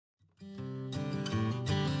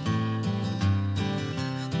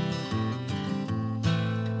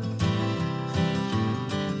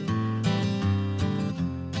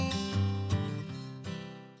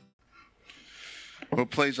Well,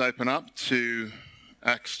 please open up to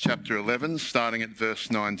Acts chapter 11, starting at verse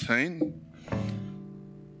 19.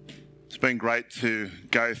 It's been great to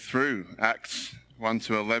go through Acts 1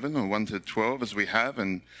 to 11 or 1 to 12 as we have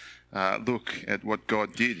and look at what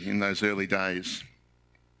God did in those early days.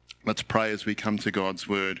 Let's pray as we come to God's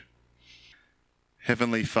word.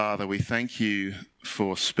 Heavenly Father, we thank you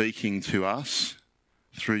for speaking to us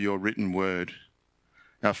through your written word.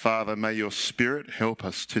 Our Father, may your Spirit help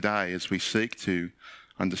us today as we seek to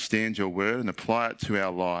understand your word and apply it to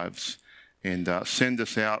our lives. And send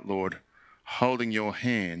us out, Lord, holding your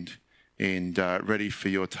hand and ready for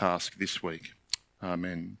your task this week.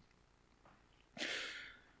 Amen.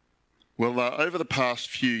 Well, over the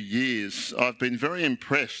past few years, I've been very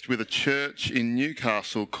impressed with a church in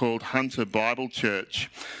Newcastle called Hunter Bible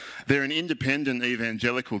Church. They're an independent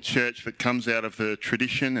evangelical church that comes out of the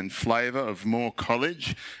tradition and flavour of Moore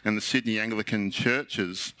College and the Sydney Anglican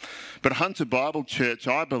churches. But Hunter Bible Church,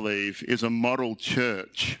 I believe, is a model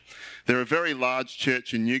church. They're a very large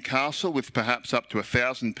church in Newcastle with perhaps up to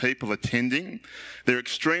 1,000 people attending. They're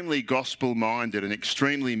extremely gospel-minded and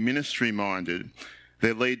extremely ministry-minded.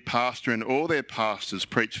 Their lead pastor and all their pastors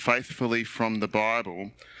preach faithfully from the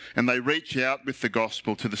Bible, and they reach out with the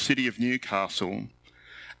gospel to the city of Newcastle.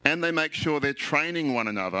 And they make sure they're training one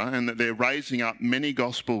another and that they're raising up many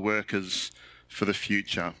gospel workers for the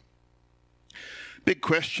future. Big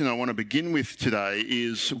question I want to begin with today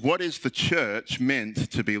is, what is the church meant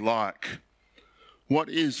to be like? What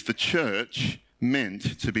is the church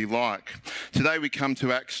meant to be like? Today we come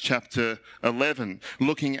to Acts chapter 11,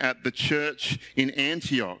 looking at the church in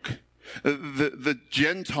Antioch. The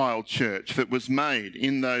Gentile church that was made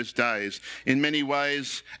in those days, in many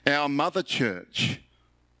ways our mother church.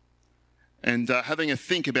 And having a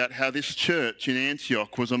think about how this church in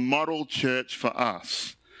Antioch was a model church for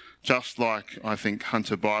us, just like I think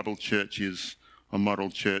Hunter Bible Church is a model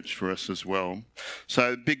church for us as well.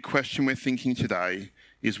 So the big question we're thinking today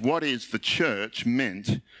is, what is the church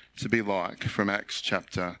meant to be like, from Acts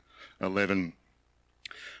chapter 11.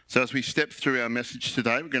 So as we step through our message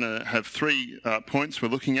today, we're going to have three points we're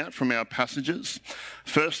looking at from our passages.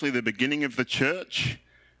 Firstly, the beginning of the church.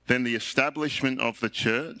 Then the establishment of the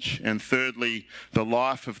church, and thirdly, the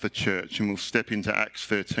life of the church. And we'll step into Acts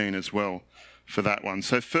 13 as well for that one.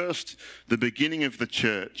 So first, the beginning of the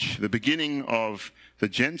church, the beginning of the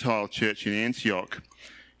Gentile church in Antioch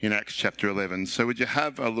in Acts chapter 11. So would you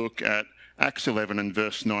have a look at Acts 11 and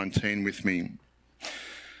verse 19 with me? It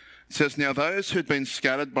says, "Now those who had been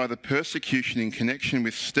scattered by the persecution in connection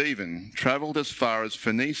with Stephen travelled as far as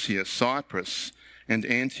Phoenicia, Cyprus, and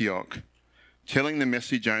Antioch, telling the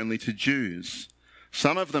message only to Jews.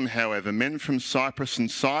 Some of them, however, men from Cyprus and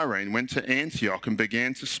Cyrene, went to Antioch and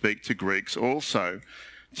began to speak to Greeks also,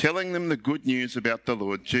 telling them the good news about the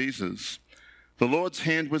Lord Jesus. The Lord's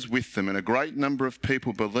hand was with them, and a great number of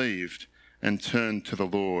people believed and turned to the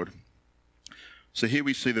Lord." So here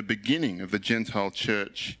we see the beginning of the Gentile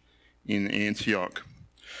church in Antioch.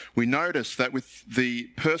 We notice that with the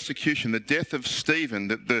persecution, the death of Stephen,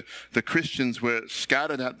 that the Christians were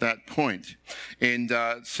scattered at that point. And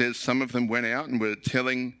it says some of them went out and were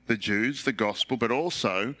telling the Jews the gospel, but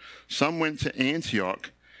also some went to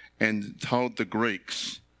Antioch and told the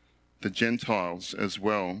Greeks, the Gentiles as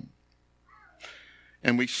well.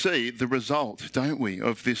 And we see the result, don't we,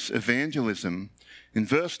 of this evangelism. In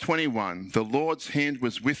verse 21, the Lord's hand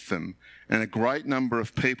was with them, and a great number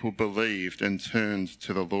of people believed and turned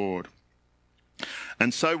to the Lord.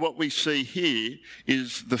 And so what we see here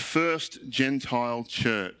is the first Gentile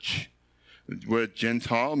church. The word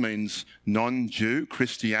Gentile means non-Jew.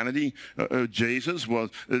 Christianity, Jesus,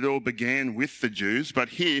 it all began with the Jews. But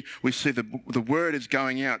here we see the word is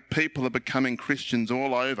going out. People are becoming Christians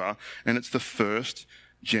all over, and it's the first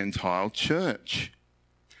Gentile church.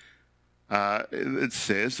 It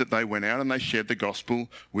says that they went out and they shared the gospel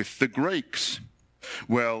with the Greeks.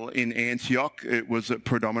 Well, in Antioch, it was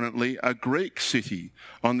predominantly a Greek city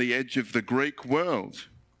on the edge of the Greek world.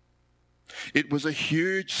 It was a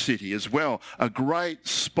huge city as well, a great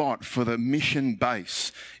spot for the mission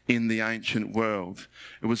base in the ancient world.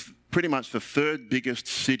 It was pretty much the third biggest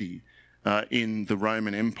city in the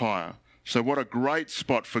Roman Empire. So what a great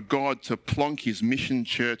spot for God to plonk his mission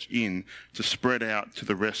church in to spread out to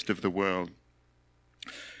the rest of the world.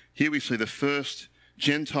 Here we see the first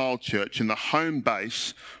Gentile church and the home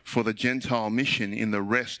base for the Gentile mission in the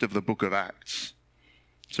rest of the book of Acts.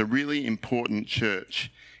 It's a really important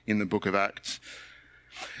church in the book of Acts.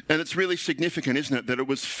 And it's really significant, isn't it, that it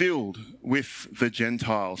was filled with the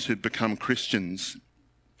Gentiles who'd become Christians.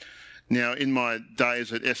 Now, in my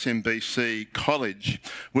days at SMBC College,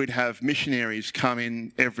 we'd have missionaries come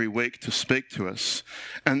in every week to speak to us,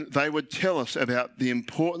 and they would tell us about the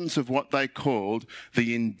importance of what they called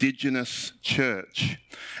the Indigenous church.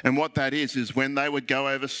 And what that is when they would go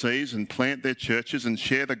overseas and plant their churches and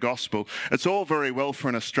share the gospel, it's all very well for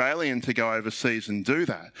an Australian to go overseas and do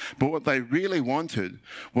that, but what they really wanted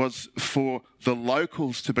was for the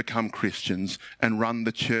locals to become Christians and run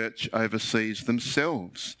the church overseas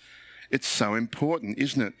themselves. It's so important,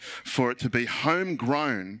 isn't it, for it to be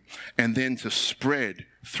homegrown and then to spread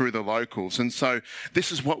through the locals. And so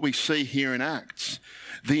this is what we see here in Acts.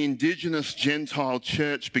 The Indigenous Gentile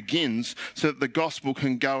church begins so that the gospel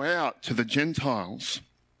can go out to the Gentiles.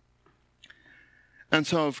 And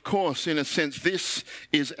so, of course, in a sense, this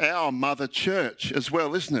is our mother church as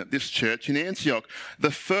well, isn't it? This church in Antioch,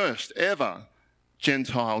 the first ever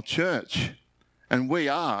Gentile church. And we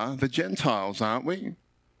are the Gentiles, aren't we?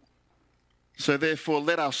 So therefore,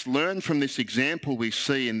 let us learn from this example we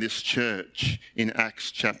see in this church in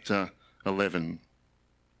Acts chapter 11.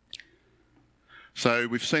 So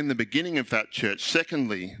we've seen the beginning of that church.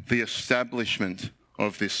 Secondly, the establishment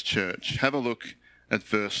of this church. Have a look at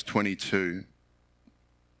verse 22.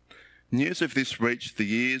 News of this reached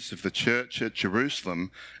the ears of the church at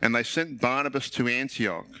Jerusalem, and they sent Barnabas to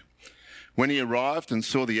Antioch. When he arrived and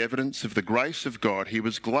saw the evidence of the grace of God, he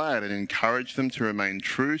was glad and encouraged them to remain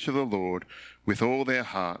true to the Lord with all their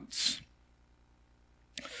hearts.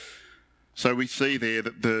 So we see there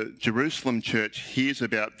that the Jerusalem church hears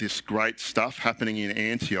about this great stuff happening in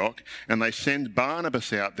Antioch, and they send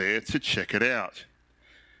Barnabas out there to check it out.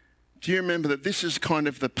 Do you remember that this is kind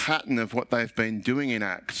of the pattern of what they've been doing in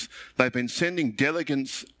Acts? They've been sending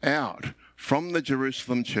delegates out from the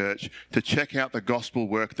Jerusalem church to check out the gospel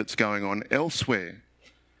work that's going on elsewhere.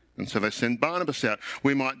 And so they send Barnabas out.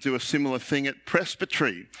 We might do a similar thing at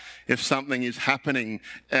Presbytery. If something is happening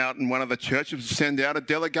out in one of the churches, send out a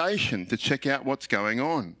delegation to check out what's going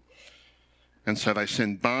on. And so they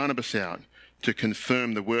send Barnabas out to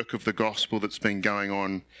confirm the work of the gospel that's been going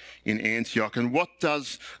on in Antioch. And what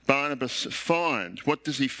does Barnabas find? What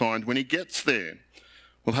does he find when he gets there?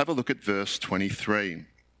 Well, have a look at verse 23.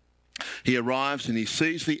 He arrives and he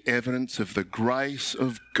sees the evidence of the grace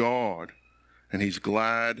of God, and he's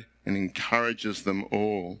glad and encourages them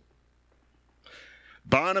all.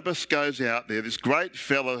 Barnabas goes out there, this great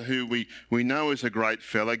fella who we know is a great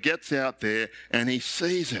fella, gets out there and he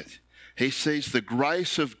sees it. He sees the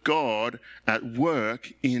grace of God at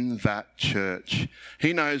work in that church.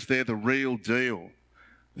 He knows they're the real deal.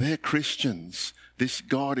 They're Christians. This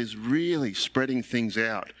God is really spreading things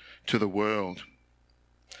out to the world.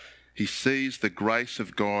 He sees the grace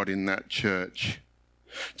of God in that church.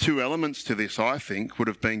 Two elements to this, I think, would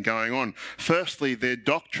have been going on. Firstly, their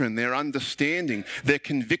doctrine, their understanding, their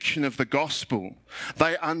conviction of the gospel.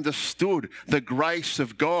 They understood the grace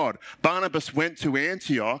of God. Barnabas went to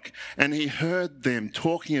Antioch and he heard them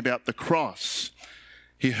talking about the cross.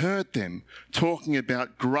 He heard them talking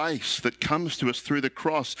about grace that comes to us through the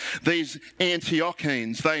cross. These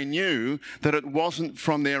Antiochians, they knew that it wasn't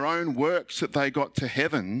from their own works that they got to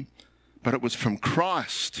heaven, but it was from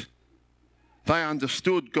Christ. They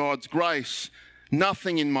understood God's grace.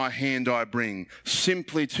 Nothing in my hand I bring,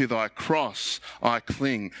 simply to thy cross I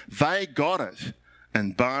cling. They got it,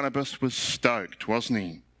 and Barnabas was stoked, wasn't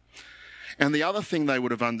he? And the other thing they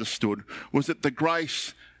would have understood was that the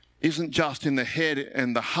grace isn't just in the head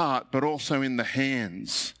and the heart, but also in the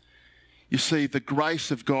hands. You see, the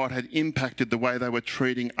grace of God had impacted the way they were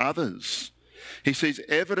treating others. He sees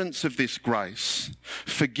evidence of this grace,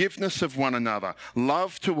 forgiveness of one another,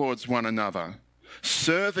 love towards one another,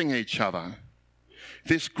 serving each other.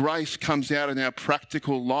 This grace comes out in our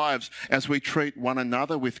practical lives as we treat one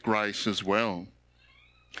another with grace as well.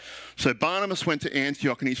 So Barnabas went to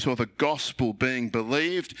Antioch and he saw the gospel being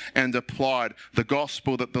believed and applied. The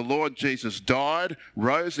gospel that the Lord Jesus died,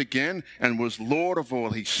 rose again, and was Lord of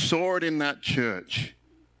all. He saw it in that church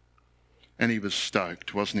and he was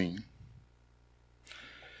stoked, wasn't he?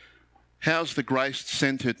 How's the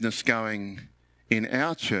grace-centeredness going in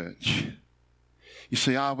our church? You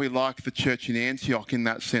see, are we like the church in Antioch in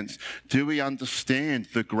that sense? Do we understand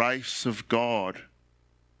the grace of God?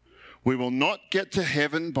 We will not get to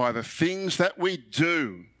heaven by the things that we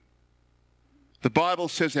do. The Bible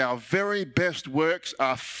says our very best works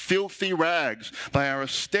are filthy rags. They are a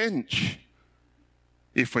stench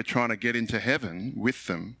if we're trying to get into heaven with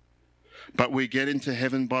them. But we get into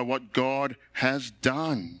heaven by what God has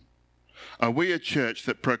done. Are we a church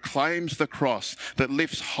that proclaims the cross, that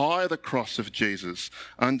lifts high the cross of Jesus,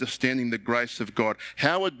 understanding the grace of God?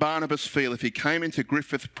 How would Barnabas feel if he came into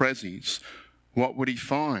Griffith Prezzies what would he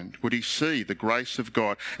find? Would he see the grace of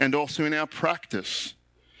God? And also in our practice,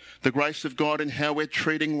 the grace of God in how we're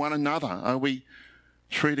treating one another. Are we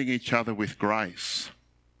treating each other with grace?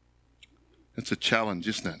 It's a challenge,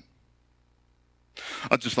 isn't it?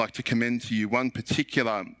 I'd just like to commend to you one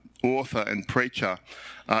particular author and preacher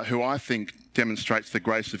who I think demonstrates the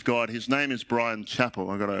grace of God. His name is Bryan Chapell.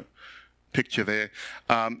 I've got a picture there.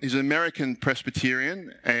 He's an American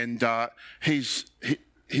Presbyterian, and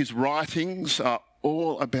his writings are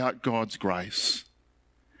all about God's grace.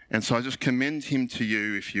 And so I just commend him to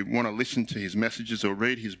you if you want to listen to his messages or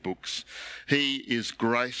read his books. He is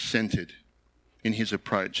grace-centred in his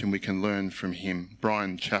approach, and we can learn from him.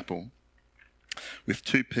 Bryan Chapell, with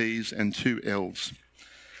 2 P's and 2 L's.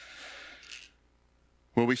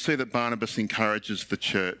 Well, we see that Barnabas encourages the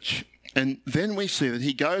church. And then we see that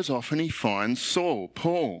he goes off and he finds Saul,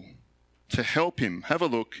 Paul, to help him. Have a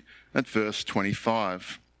look at verse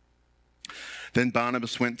 25. Then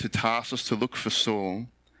Barnabas went to Tarsus to look for Saul,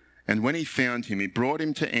 and when he found him, he brought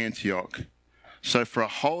him to Antioch. So for a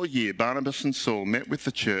whole year, Barnabas and Saul met with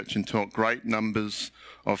the church and taught great numbers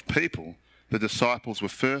of people. The disciples were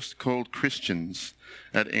first called Christians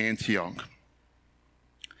at Antioch.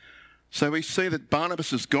 So we see that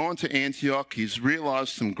Barnabas has gone to Antioch, he's realised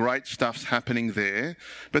some great stuff's happening there,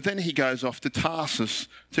 but then he goes off to Tarsus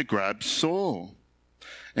to grab Saul.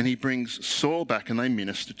 And he brings Saul back and they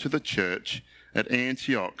minister to the church at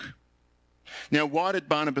Antioch. Now, why did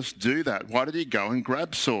Barnabas do that? Why did he go and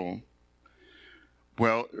grab Saul?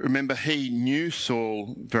 Well, remember, he knew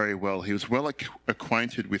Saul very well. He was well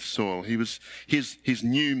acquainted with Saul. He was his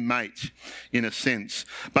new mate, in a sense.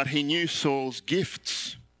 But he knew Saul's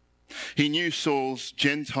gifts. He knew Saul's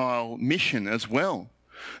Gentile mission as well,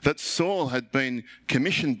 that Saul had been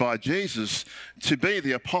commissioned by Jesus to be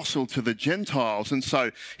the apostle to the Gentiles. And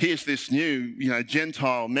so here's this new,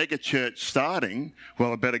 Gentile megachurch starting.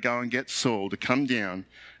 Well, I better go and get Saul to come down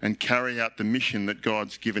and carry out the mission that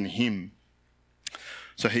God's given him.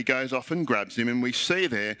 So he goes off and grabs him, and we see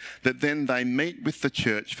there that then they meet with the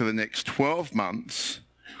church for the next 12 months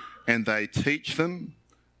and they teach them,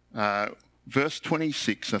 verse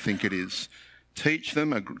 26, I think it is, teach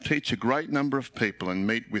a great number of people and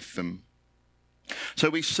meet with them. So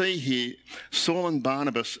we see here Saul and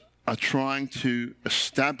Barnabas are trying to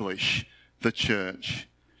establish the church,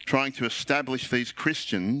 trying to establish these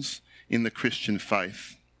Christians in the Christian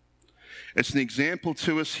faith. It's an example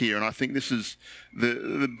to us here, and I think this is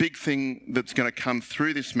the big thing that's going to come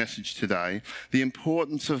through this message today, the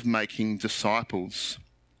importance of making disciples.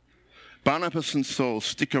 Barnabas and Saul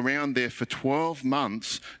stick around there for 12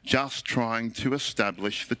 months just trying to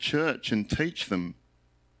establish the church and teach them.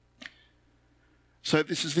 So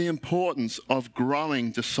this is the importance of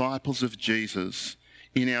growing disciples of Jesus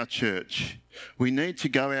in our church. We need to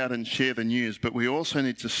go out and share the news, but we also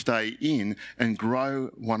need to stay in and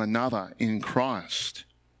grow one another in Christ.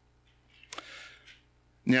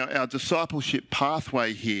 Now, our discipleship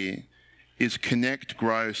pathway here is connect,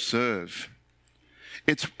 grow, serve.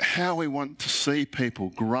 It's how we want to see people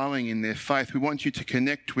growing in their faith. We want you to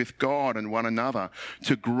connect with God and one another,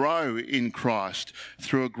 to grow in Christ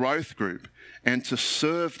through a growth group, and to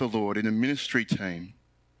serve the Lord in a ministry team.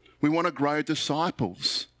 We want to grow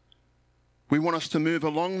disciples. We want us to move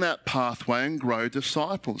along that pathway and grow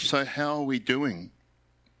disciples. So how are we doing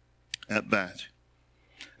at that?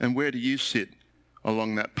 And where do you sit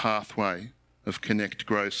along that pathway of connect,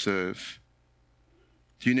 grow, serve?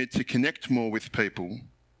 Do you need to connect more with people?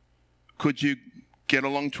 Could you get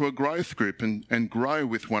along to a growth group and grow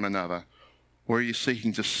with one another? Or are you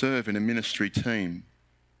seeking to serve in a ministry team?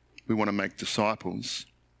 We want to make disciples.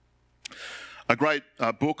 A great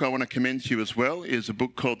book I want to commend to you as well is a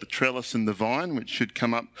book called The Trellis and the Vine, which should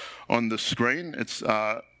come up on the screen. It's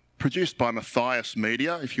produced by Matthias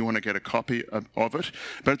Media, if you want to get a copy of it.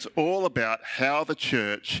 But it's all about how the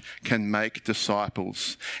church can make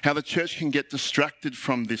disciples, how the church can get distracted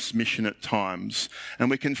from this mission at times,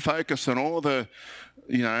 and we can focus on all the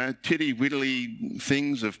titty-widdly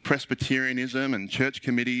things of Presbyterianism and church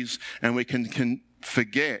committees, and we can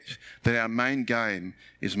forget that our main game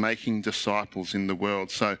is making disciples in the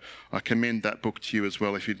world. So I commend that book to you as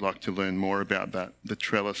well if you'd like to learn more about that, The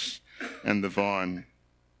Trellis and the Vine.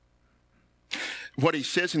 What he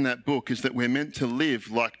says in that book is that we're meant to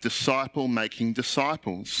live like disciple-making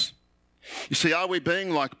disciples. You see, are we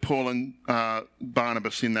being like Paul and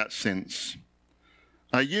Barnabas in that sense?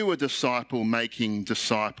 Are you a disciple-making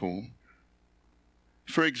disciple?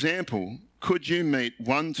 For example, could you meet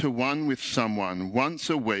one-to-one with someone once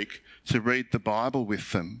a week to read the Bible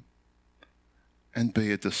with them and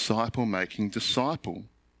be a disciple-making disciple?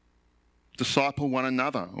 disciple one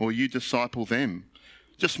another, or you disciple them.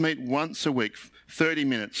 Just meet once a week, 30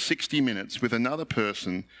 minutes, 60 minutes with another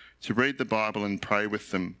person to read the Bible and pray with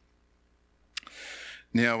them.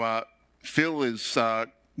 Now, Phil is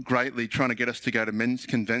greatly trying to get us to go to men's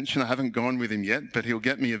convention. I haven't gone with him yet, but he'll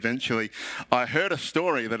get me eventually. I heard a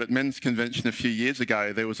story that at men's convention a few years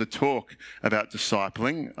ago, there was a talk about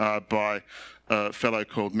discipling by a fellow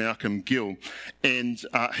called Malcolm Gill. And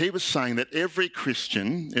he was saying that every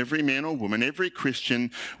Christian, every man or woman, every Christian,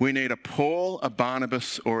 we need a Paul, a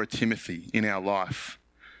Barnabas, or a Timothy in our life.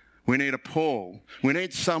 We need a Paul. We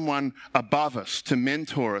need someone above us to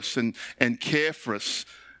mentor us and care for us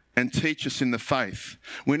and teach us in the faith.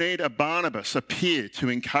 We need a Barnabas, a peer, to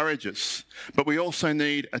encourage us. But we also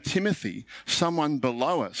need a Timothy, someone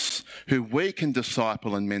below us who we can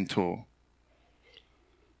disciple and mentor.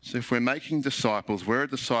 So if we're making disciples, we're a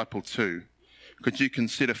disciple too. Could you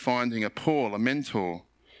consider finding a Paul, a mentor,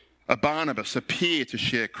 a Barnabas, a peer to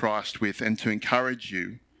share Christ with and to encourage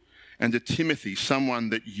you, and a Timothy, someone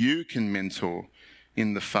that you can mentor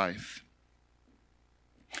in the faith?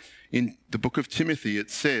 In the book of Timothy, it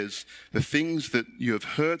says, the things that you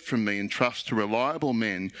have heard from me entrust to reliable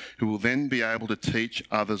men who will then be able to teach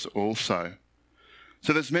others also.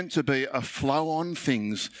 So there's meant to be a flow on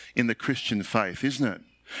things in the Christian faith, isn't it?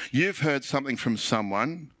 You've heard something from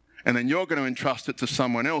someone, and then you're going to entrust it to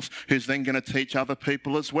someone else who's then going to teach other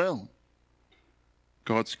people as well.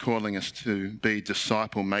 God's calling us to be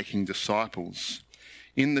disciple-making disciples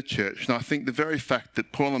in the church. And I think the very fact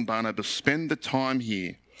that Paul and Barnabas spend the time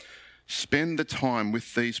here, spend the time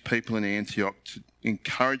with these people in Antioch to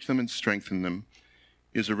encourage them and strengthen them,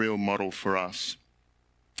 is a real model for us.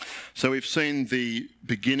 So we've seen the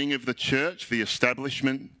beginning of the church, the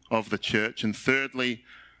establishment of the church, and thirdly,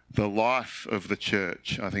 the life of the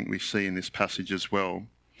church, I think we see in this passage as well.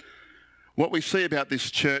 What we see about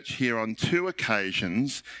this church here on two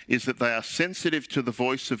occasions is that they are sensitive to the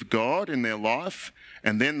voice of God in their life,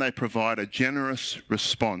 and then they provide a generous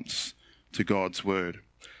response to God's word.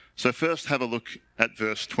 So first have a look at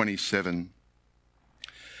verse 27.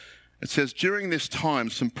 It says, during this time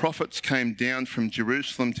some prophets came down from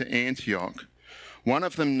Jerusalem to Antioch. One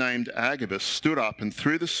of them, named Agabus, stood up and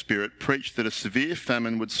through the Spirit preached that a severe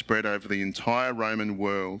famine would spread over the entire Roman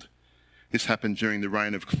world. This happened during the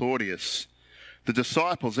reign of Claudius. The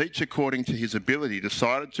disciples, each according to his ability,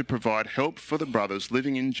 decided to provide help for the brothers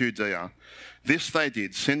living in Judea. This they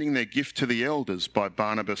did, sending their gift to the elders by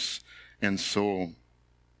Barnabas and Saul.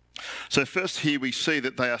 So first here we see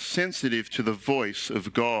that they are sensitive to the voice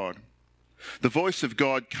of God. The voice of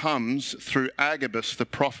God comes through Agabus the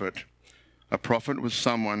prophet. A prophet was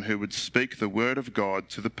someone who would speak the word of God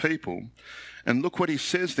to the people. And look what he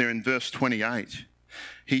says there in verse 28.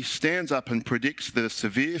 He stands up and predicts that a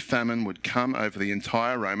severe famine would come over the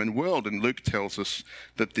entire Roman world. And Luke tells us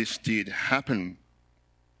that this did happen.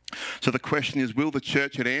 So the question is, will the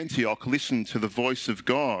church at Antioch listen to the voice of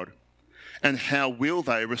God? And how will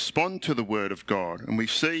they respond to the word of God? And we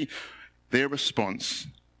see their response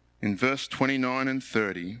in verse 29 and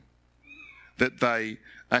 30, that they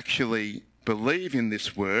actually believe in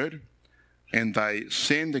this word and they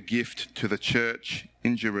send a gift to the church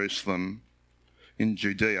in Jerusalem, in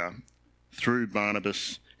Judea, through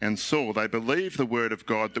Barnabas and Saul. They believe the word of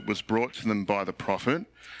God that was brought to them by the prophet,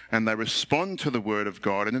 and they respond to the word of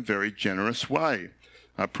God in a very generous way,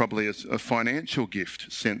 probably as a financial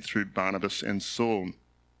gift sent through Barnabas and Saul.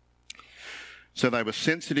 So they were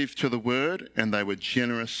sensitive to the word and they were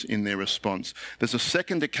generous in their response. There's a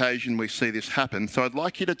second occasion we see this happen, so I'd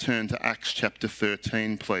like you to turn to Acts chapter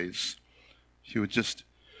 13, please. If you would just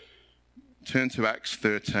turn to Acts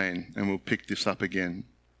 13 and we'll pick this up again.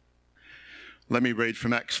 Let me read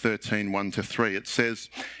from Acts 13, 1-3. It says,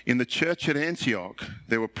 in the church at Antioch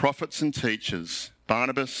there were prophets and teachers,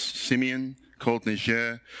 Barnabas, Simeon, called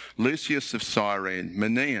Niger, Lucius of Cyrene,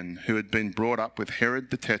 Manaen, who had been brought up with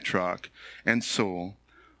Herod the Tetrarch, and Saul.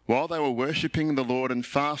 While they were worshipping the Lord and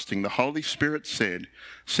fasting, the Holy Spirit said,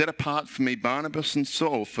 set apart for me Barnabas and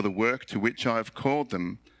Saul for the work to which I have called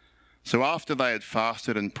them. So after they had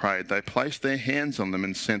fasted and prayed, they placed their hands on them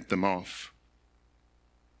and sent them off.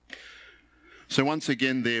 So once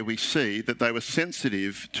again there we see that they were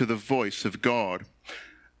sensitive to the voice of God.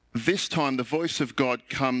 This time the voice of God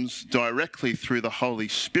comes directly through the Holy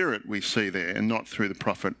Spirit, we see there, and not through the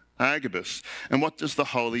prophet Agabus. And what does the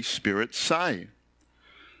Holy Spirit say?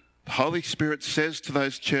 The Holy Spirit says to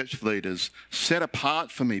those church leaders, set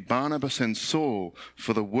apart for me Barnabas and Saul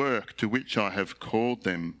for the work to which I have called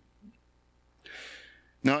them.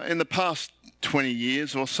 Now, in the past 20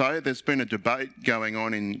 years or so, there's been a debate going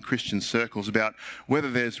on in Christian circles about whether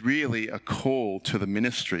there's really a call to the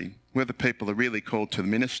ministry, whether people are really called to the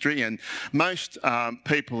ministry. And most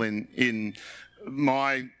people in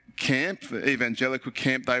my camp, the evangelical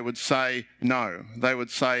camp, they would say no. They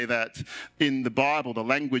would say that in the Bible, the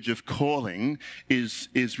language of calling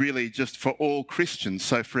is really just for all Christians.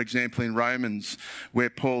 So, for example, in Romans,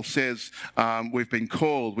 where Paul says we've been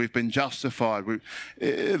called, we've been justified,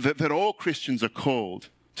 that all Christians are called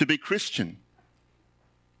to be Christian.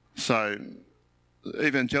 So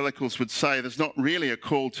evangelicals would say there's not really a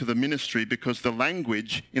call to the ministry because the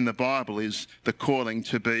language in the Bible is the calling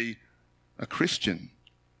to be a Christian.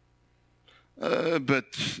 And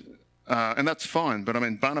that's fine, but I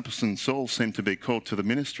mean, Barnabas and Saul seem to be called to the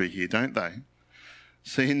ministry here, don't they?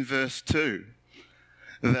 See in verse 2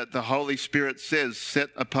 that the Holy Spirit says, set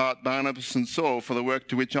apart Barnabas and Saul for the work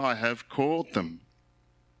to which I have called them.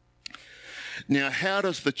 Now, how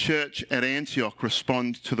does the church at Antioch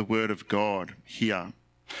respond to the word of God here?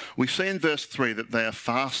 We see in verse 3 that they are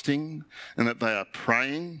fasting and that they are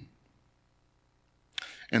praying,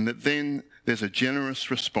 and that then there's a generous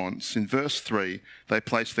response. In verse 3, they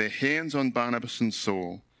place their hands on Barnabas and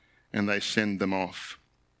Saul and they send them off.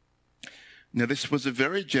 Now, this was a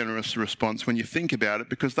very generous response when you think about it,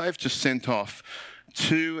 because they've just sent off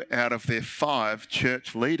 2 out of their 5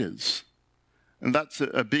 church leaders. And that's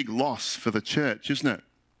a big loss for the church, isn't it?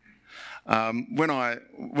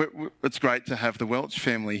 It's great to have the Welch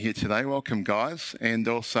family here today. Welcome, guys. And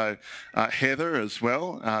also Heather as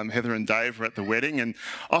well. Heather and Dave were at the wedding. And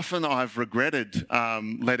often I've regretted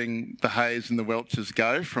letting the Hayes and the Welches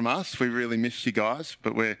go from us. We really miss you guys,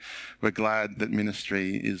 but we're glad that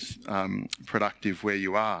ministry is productive where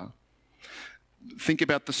you are. Think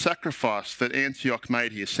about the sacrifice that Antioch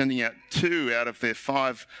made here, sending out 2 out of their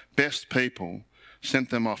 5 best people,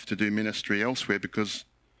 sent them off to do ministry elsewhere because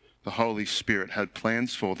the Holy Spirit had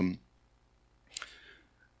plans for them.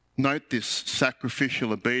 Note this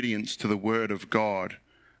sacrificial obedience to the word of God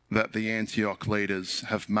that the Antioch leaders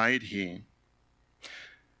have made here.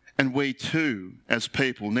 And we too, as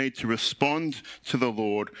people, need to respond to the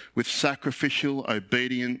Lord with sacrificial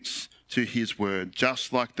obedience to his word,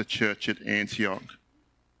 just like the church at Antioch.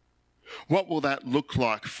 What will that look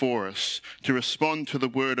like for us to respond to the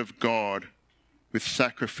word of God with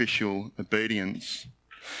sacrificial obedience?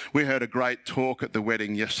 We heard a great talk at the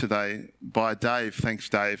wedding yesterday by Dave, thanks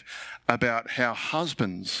Dave, about how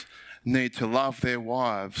husbands need to love their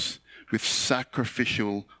wives with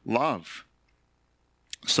sacrificial love.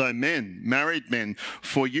 So men, married men,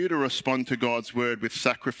 for you to respond to God's word with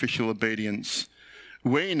sacrificial obedience,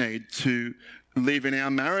 we need to live in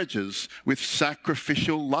our marriages with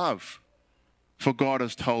sacrificial love. For God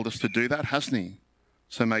has told us to do that, hasn't he?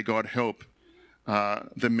 So may God help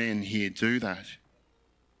the men here do that.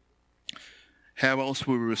 How else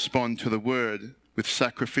will we respond to the word with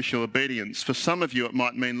sacrificial obedience? For some of you, it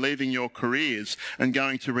might mean leaving your careers and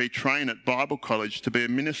going to retrain at Bible college to be a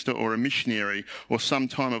minister or a missionary or some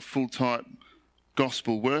kind of full-time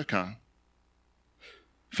gospel worker.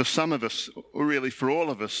 For some of us, or really for all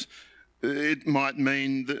of us, it might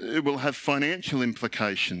mean that it will have financial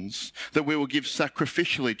implications, that we will give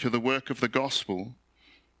sacrificially to the work of the gospel.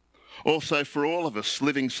 Also, for all of us,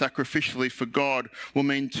 living sacrificially for God will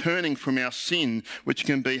mean turning from our sin, which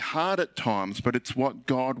can be hard at times, but it's what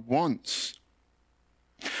God wants.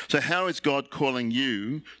 So how is God calling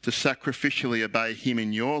you to sacrificially obey him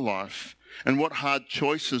in your life? And what hard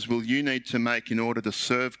choices will you need to make in order to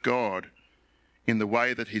serve God in the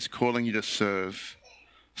way that he's calling you to serve?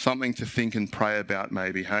 Something to think and pray about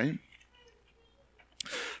maybe, hey?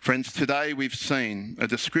 Friends, today we've seen a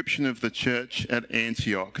description of the church at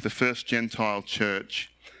Antioch, the first Gentile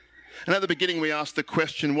church. And at the beginning we asked the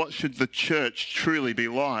question, what should the church truly be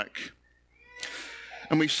like?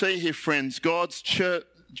 And we see here, friends, God's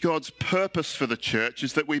purpose for the church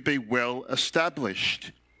is that we be well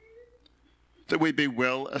established. That we be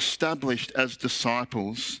well established as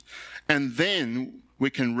disciples. And then we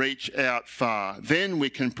can reach out far. Then we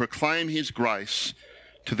can proclaim his grace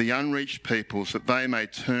to the unreached peoples that they may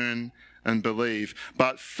turn and believe.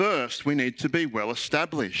 But first, we need to be well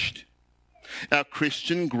established. Our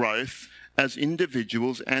Christian growth as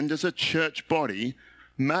individuals and as a church body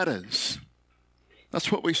matters.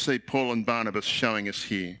 That's what we see Paul and Barnabas showing us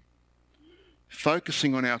here.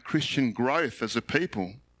 Focusing on our Christian growth as a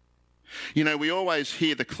people. You know, we always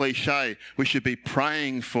hear the cliche, we should be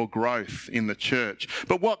praying for growth in the church.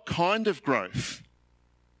 But what kind of growth?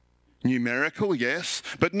 Numerical, yes,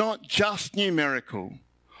 but not just numerical.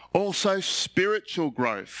 Also spiritual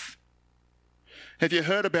growth. Have you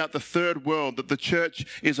heard about the third world, that the church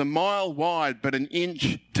is a mile wide but an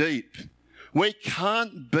inch deep? We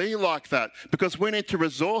can't be like that because we need to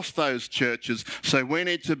resource those churches, so we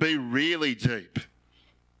need to be really deep.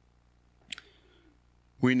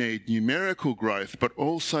 We need numerical growth, but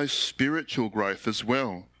also spiritual growth as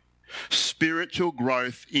well. Spiritual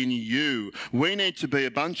growth in you. We need to be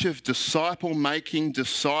a bunch of disciple-making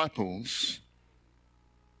disciples.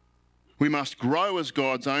 We must grow as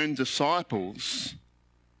God's own disciples,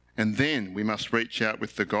 and then we must reach out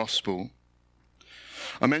with the gospel.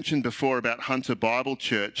 I mentioned before about Hunter Bible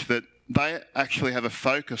Church that they actually have a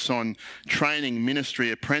focus on training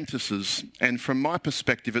ministry apprentices. And from my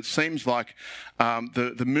perspective, it seems like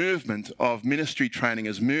the movement of ministry training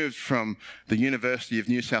has moved from the University of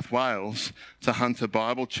New South Wales to Hunter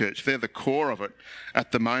Bible Church. They're the core of it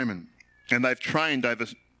at the moment. And they've trained over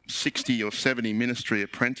 60 or 70 ministry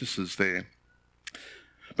apprentices there.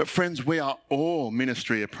 But friends, we are all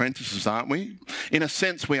ministry apprentices, aren't we? In a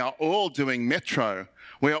sense, we are all doing Metro.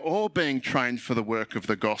 We are all being trained for the work of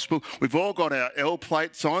the gospel. We've all got our L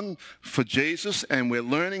plates on for Jesus, and we're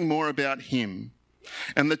learning more about him.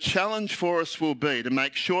 And the challenge for us will be to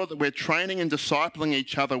make sure that we're training and discipling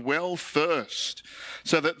each other well first,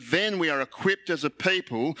 so that then we are equipped as a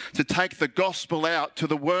people to take the gospel out to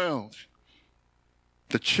the world.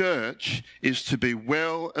 The church is to be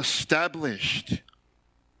well established.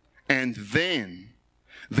 And then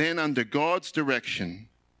under God's direction,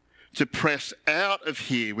 to press out of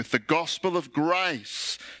here with the gospel of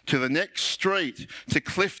grace to the next street, to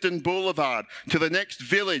Clifton Boulevard, to the next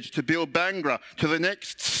village, to Bilbangra, to the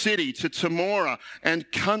next city, to Temora and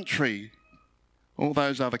country, all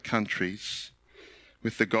those other countries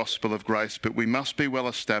with the gospel of grace. But we must be well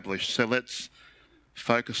established, so let's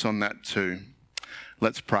focus on that too.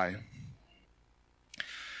 Let's pray.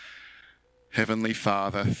 Heavenly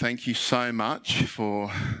Father, thank you so much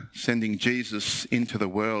for sending Jesus into the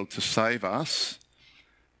world to save us.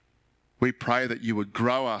 We pray that you would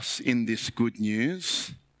grow us in this good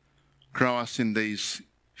news, grow us in these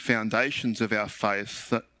foundations of our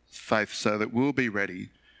faith so that we'll be ready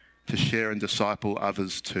to share and disciple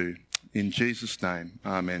others too. In Jesus' name,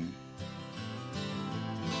 amen.